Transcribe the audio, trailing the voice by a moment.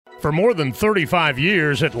For more than 35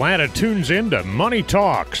 years, Atlanta tunes into Money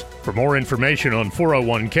Talks. For more information on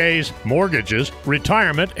 401ks, mortgages,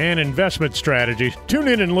 retirement, and investment strategies, tune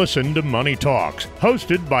in and listen to Money Talks,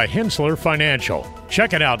 hosted by Hensler Financial.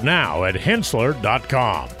 Check it out now at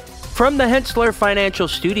hensler.com. From the Hensler Financial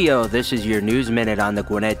Studio, this is your News Minute on the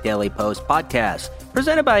Gwinnett Daily Post podcast,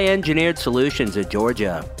 presented by Engineered Solutions of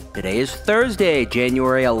Georgia. Today is Thursday,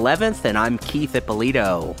 January 11th, and I'm Keith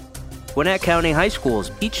Ippolito. Gwinnett County High Schools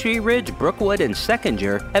Peachtree Ridge, Brookwood, and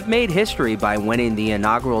Seconder have made history by winning the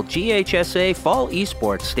inaugural GHSA Fall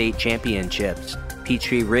Esports State Championships.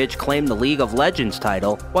 Peachtree Ridge claimed the League of Legends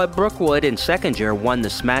title, while Brookwood and Seconder won the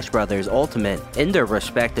Smash Brothers Ultimate in their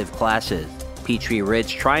respective classes. Peachtree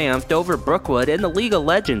Ridge triumphed over Brookwood in the League of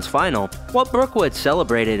Legends final, while Brookwood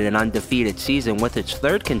celebrated an undefeated season with its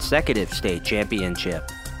third consecutive state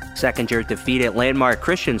championship. Seconder defeated Landmark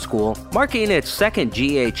Christian School, marking its second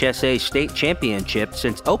GHSA state championship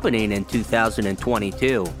since opening in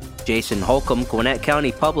 2022. Jason Holcomb, Gwinnett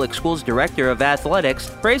County Public Schools Director of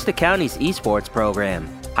Athletics, praised the county's esports program,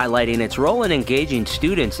 highlighting its role in engaging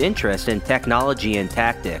students' interest in technology and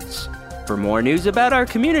tactics. For more news about our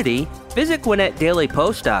community, visit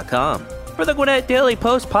GwinnettDailyPost.com. For the Gwinnett Daily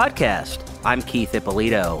Post podcast, I'm Keith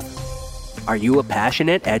Ippolito. Are you a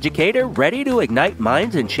passionate educator ready to ignite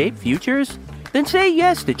minds and shape futures? Then say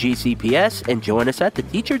yes to GCPS and join us at the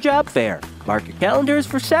Teacher Job Fair. Mark your calendars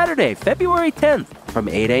for Saturday, February 10th from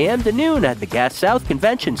 8 a.m. to noon at the Gas South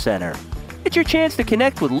Convention Center. It's your chance to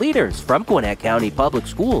connect with leaders from Gwinnett County Public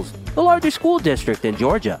Schools, the largest school district in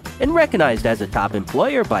Georgia, and recognized as a top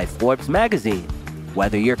employer by Forbes magazine.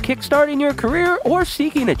 Whether you're kickstarting your career or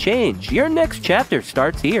seeking a change, your next chapter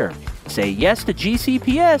starts here. Say yes to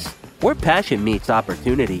GCPS, where passion meets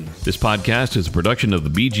opportunity. This podcast is a production of the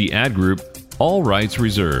BG Ad Group, all rights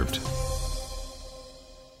reserved.